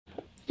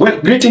Well,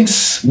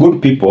 greetings,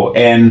 good people,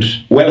 and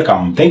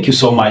welcome. Thank you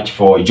so much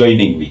for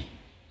joining me.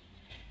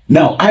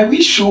 Now, I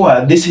wish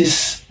sure this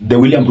is the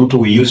William Ruto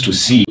we used to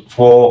see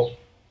for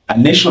a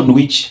nation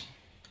which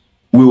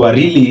we were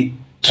really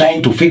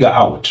trying to figure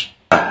out.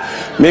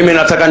 Mimi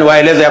nataka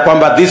niwaeleze ya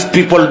kwamba these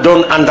people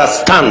don't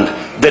understand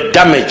the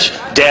damage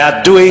they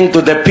are doing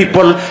to the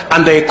people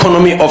and the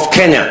economy of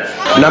Kenya.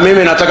 Na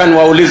mimi nataka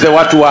niwaulize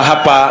watu wa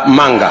hapa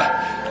Manga,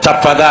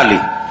 tafadhali,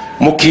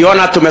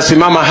 mkiona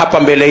tumesimama hapa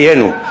mbele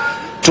yenu,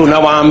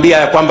 tunawaambia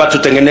ya kwamba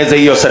tutengeneze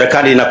hiyo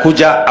serikali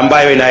inakuja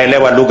ambayo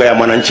inaelewa lugha ya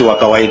mwananchi wa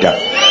kawaida.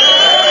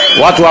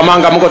 Watu wa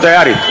Manga, mko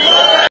tayari?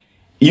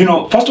 You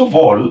know, first of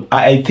all,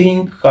 I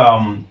think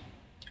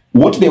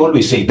what they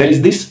always say, there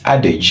is this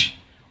adage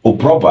or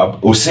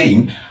proverb or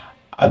saying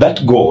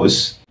that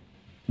goes,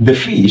 the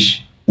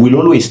fish will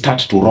always start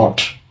to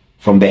rot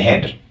from the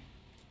head.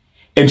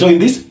 And so in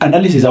this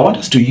analysis, I want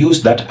us to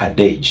use that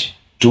adage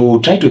to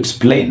try to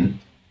explain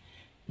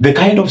the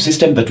kind of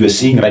system that we're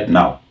seeing right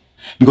now.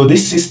 Because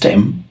this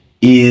system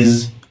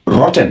is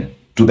rotten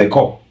to the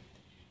core.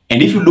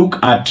 And if you look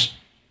at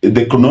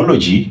the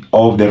chronology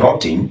of the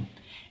rotting,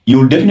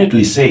 you'll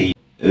definitely say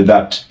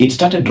that it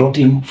started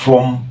rotting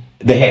from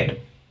the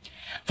head.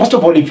 First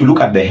of all, if you look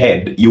at the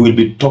head, you will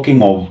be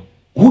talking of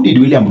who did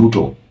William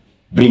Ruto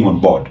bring on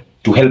board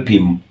to help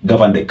him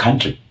govern the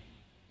country.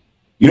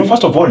 You know,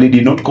 first of all, he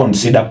did not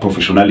consider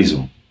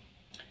professionalism.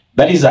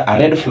 That is a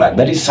red flag.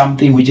 That is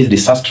something which is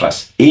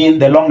disastrous in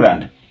the long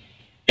run.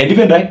 And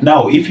even right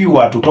now, if you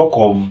were to talk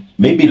of,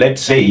 maybe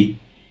let's say,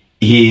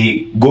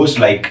 he goes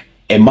like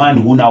a man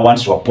who now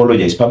wants to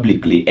apologize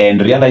publicly and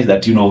realize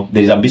that, you know,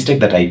 there is a mistake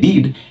that I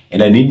did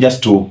and I need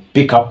just to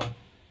pick up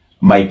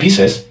my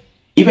pieces.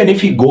 Even if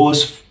he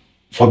goes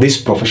for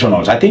these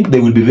professionals, I think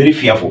they will be very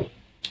fearful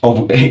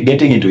of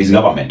getting into his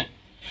government.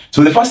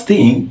 So the first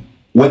thing,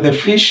 when the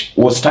fish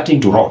was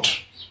starting to rot,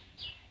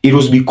 it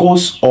was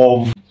because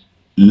of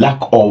lack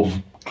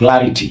of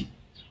clarity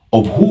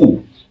of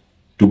who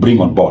to bring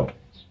on board.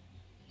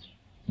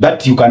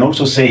 That you can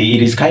also say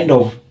it is kind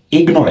of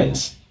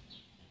ignorance.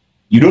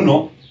 You don't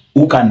know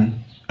who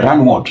can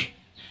run what.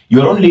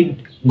 You're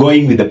only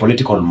going with the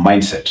political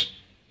mindset.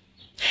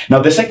 Now,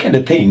 the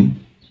second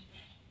thing,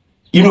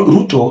 you know,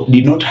 Ruto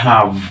did not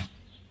have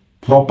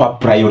proper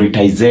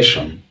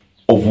prioritization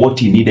of what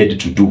he needed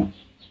to do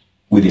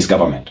with his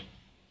government.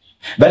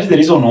 That is the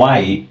reason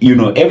why, you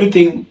know,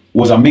 everything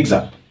was a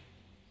mix-up.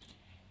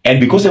 And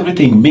because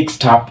everything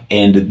mixed up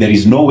and there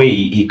is no way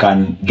he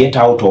can get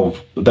out of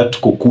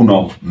that cocoon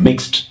of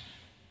mixed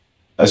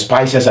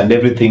spices and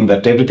everything,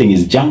 that everything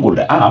is jumbled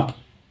up,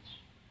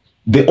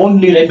 the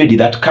only remedy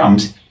that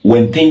comes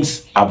when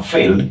things have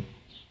failed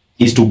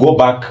is to go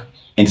back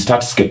and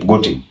start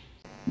scapegoating.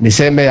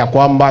 Niseme ya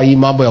kwamba hii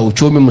mambo ya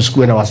uchumi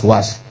msikuwe na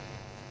wasiwasi.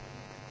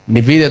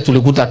 Ni vile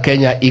tulikuta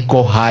Kenya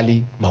iko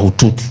hali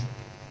mahututi.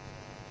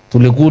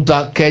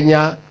 Tulikuta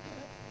Kenya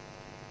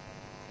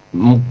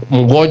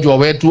mgonjwa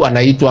wetu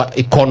anaitwa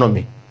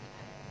economy.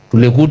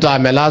 Tulikuta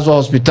amelazwa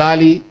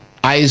hospitali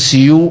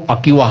ICU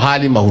akiwa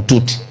hali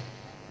mahututi.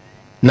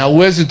 Na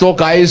uwezi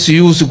toka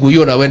ICU siku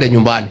hiyo na wende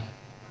nyumbani.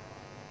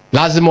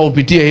 Lazima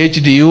upitie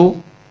HDU,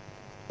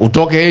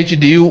 utoke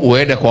HDU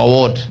uende kwa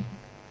ward.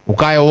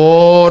 Ukae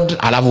ward,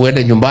 alafu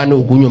uende nyumbani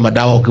ukunywe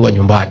madawa ukiwa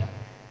nyumbani.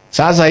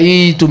 Sasa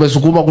hii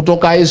tumesukuma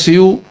kutoka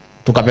ICU,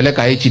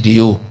 tukapeleka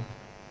HDU.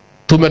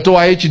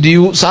 Tumetoa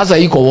HDU, sasa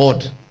iko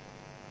ward.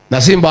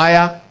 Na si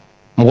mbaya,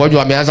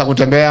 mgonjwa ameanza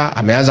kutembea,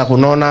 ameanza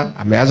kunona,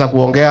 ameanza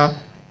kuongea,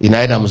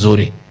 inaenda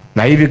mzuri.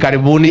 Na hivi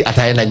karibuni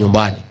ataenda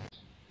nyumbani.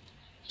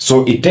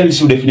 So it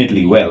tells you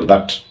definitely well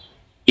that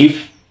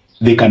if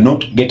they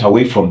cannot get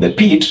away from the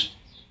pit,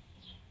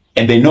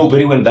 and they know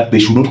very well that they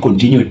should not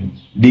continue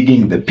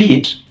digging the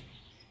pit,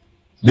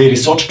 they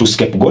resort to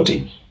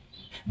scapegoating.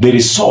 They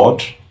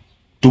resort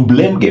to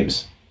blame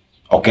games.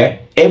 Okay?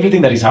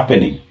 Everything that is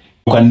happening,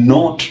 you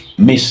cannot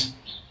miss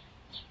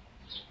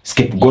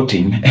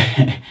scapegoating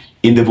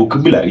in the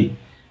vocabulary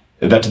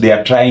that they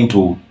are trying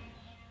to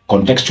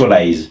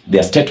contextualize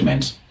their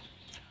statements.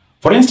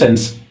 For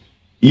instance,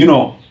 you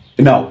know,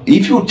 now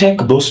if you take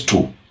those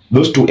two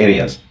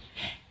areas,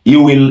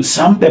 you will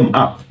sum them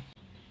up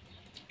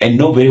and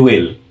know very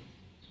well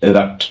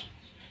that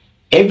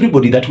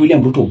everybody that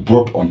William Ruto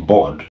brought on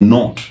board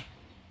not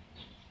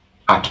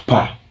at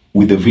par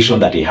with the vision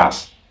that he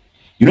has.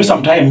 You know,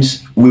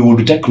 sometimes we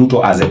would take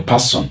Ruto as a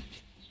person,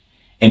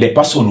 and a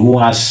person who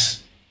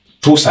has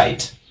two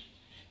sides.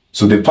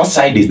 So the first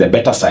side is the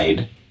better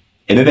side,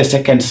 and then the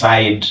second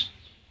side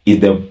is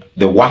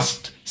the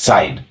worst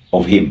side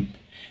of him.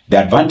 The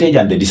advantage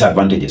and the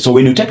disadvantages. So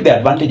when you take the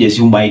advantages,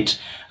 you might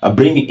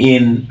bring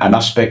in an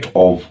aspect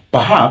of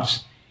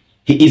perhaps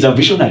he is a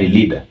visionary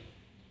leader.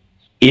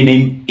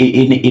 In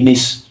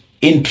his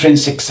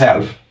intrinsic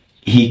self,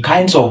 he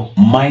kind of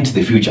minds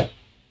the future.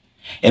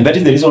 And that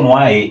is the reason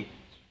why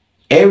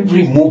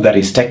every move that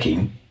he's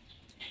taking,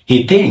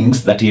 he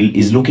thinks that he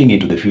is looking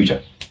into the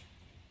future.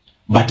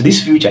 But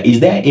this future, is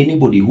there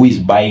anybody who is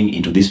buying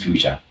into this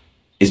future?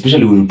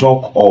 Especially when you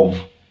talk of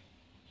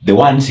the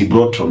ones he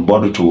brought on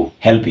board to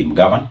help him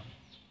govern.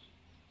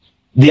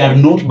 They are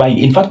not buying.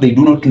 In fact, they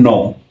do not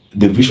know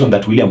the vision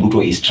that William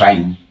Ruto is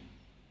trying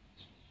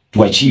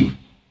to achieve.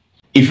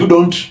 If you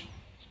don't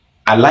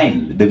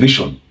align the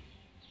vision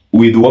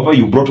with whoever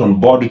you brought on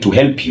board to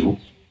help you,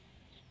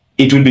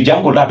 it will be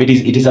jumbled up. It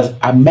is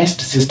a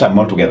messed system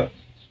altogether.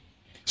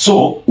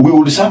 So we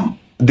will sum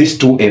these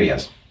two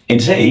areas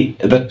and say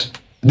that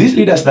these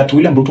leaders that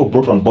William Ruto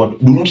brought on board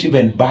do not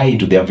even buy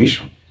into their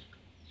vision.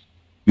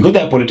 Because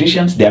they are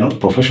politicians, they are not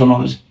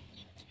professionals,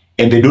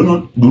 and they do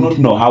not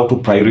know how to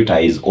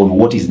prioritize on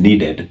what is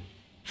needed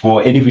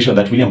for any vision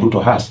that William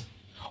Ruto has.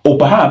 Or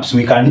perhaps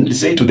we can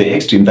say to the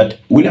extreme that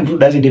William Ruto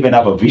doesn't even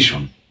have a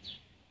vision.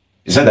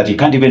 He said that he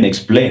can't even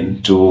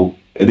explain to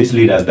these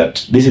leaders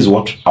that this is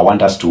what I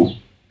want us to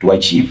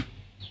achieve.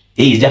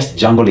 He is just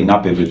jangling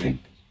up everything.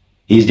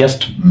 He is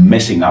just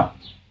messing up.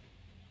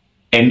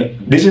 And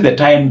this is the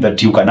time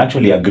that you can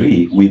actually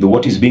agree with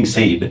what is being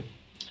said.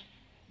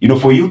 You know,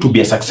 for you to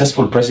be a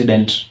successful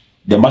president,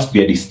 there must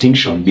be a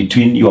distinction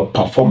between your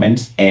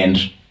performance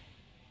and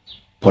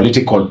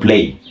political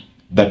play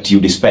that you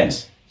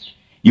dispense.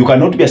 You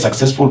cannot be a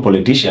successful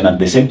politician at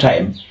the same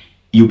time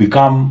you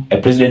become a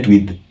president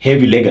with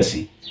heavy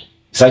legacy,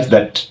 such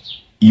that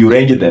you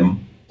range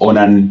them on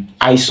an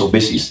ISO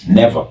basis.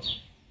 Never.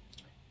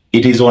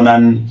 It is on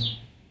an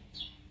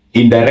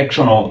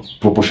indirectional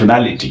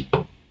proportionality.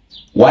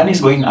 One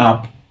is going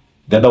up,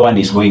 the other one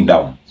is going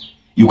down.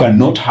 You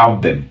cannot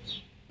have them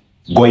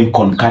going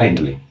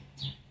concurrently.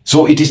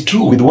 So it is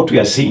true with what we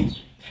are seeing.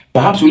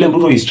 Perhaps William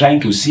Ruto is trying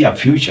to see a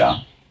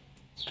future,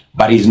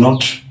 but is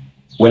not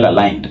well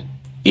aligned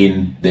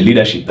in the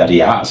leadership that he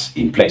has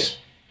in place.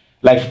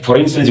 Like, for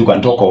instance, you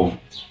can talk of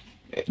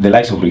the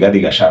likes of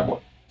Rigathi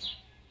Gachagua.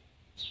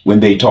 When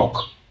they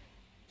talk,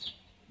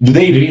 do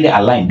they really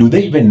align? Do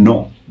they even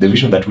know the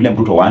vision that William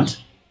Ruto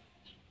wants?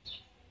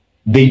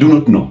 They do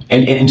not know.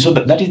 And so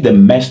that is the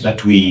mess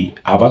that we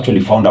have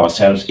actually found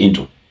ourselves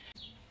into.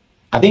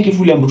 I think if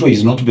William Ruto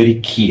is not very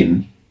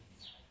keen,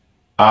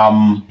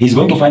 he's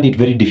going to find it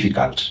very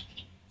difficult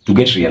to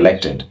get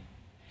re-elected.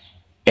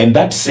 And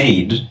that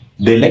said,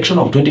 the election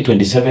of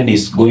 2027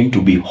 is going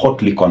to be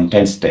hotly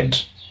contested.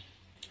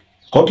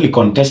 Hotly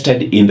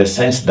contested in the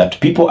sense that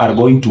people are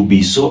going to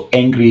be so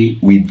angry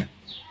with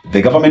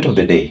the government of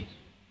the day,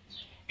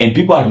 and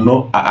people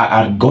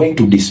are going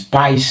to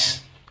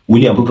despise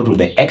William Ruto to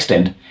the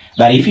extent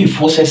that if he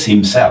forces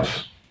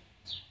himself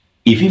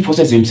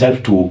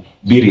to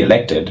be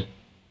re-elected,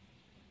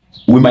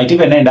 we might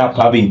even end up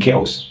having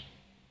chaos.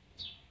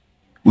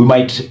 We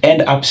might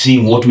end up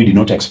seeing what we did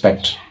not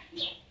expect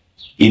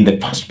in the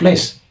first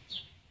place.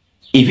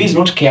 If he's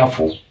not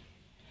careful,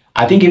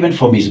 I think even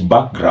from his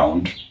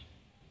background,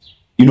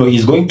 you know,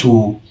 he's going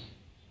to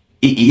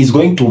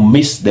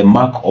miss the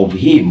mark of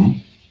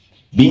him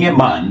being a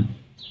man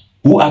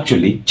who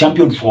actually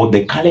championed for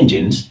the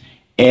Kalenjins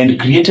and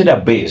created a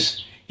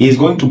base. He's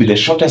going to be the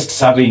shortest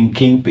serving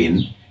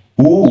kingpin,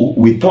 who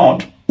we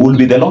thought will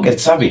be the longest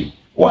serving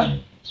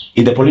one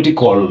in the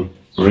political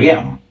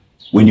realm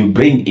when you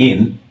bring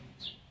in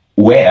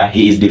where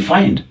he is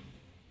defined.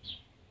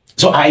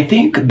 So I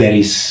think there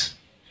is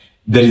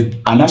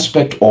an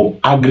aspect of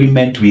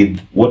agreement with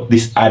what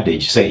this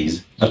adage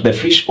says, that the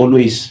fish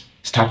always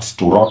starts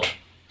to rot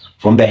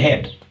from the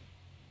head.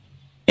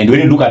 And when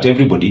you look at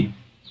everybody,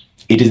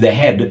 it is the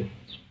head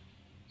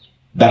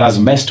that has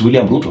messed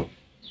William Ruto.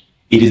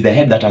 It is the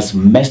head that has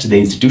messed the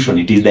institution.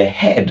 It is the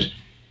head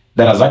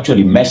that has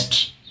actually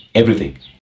messed everything.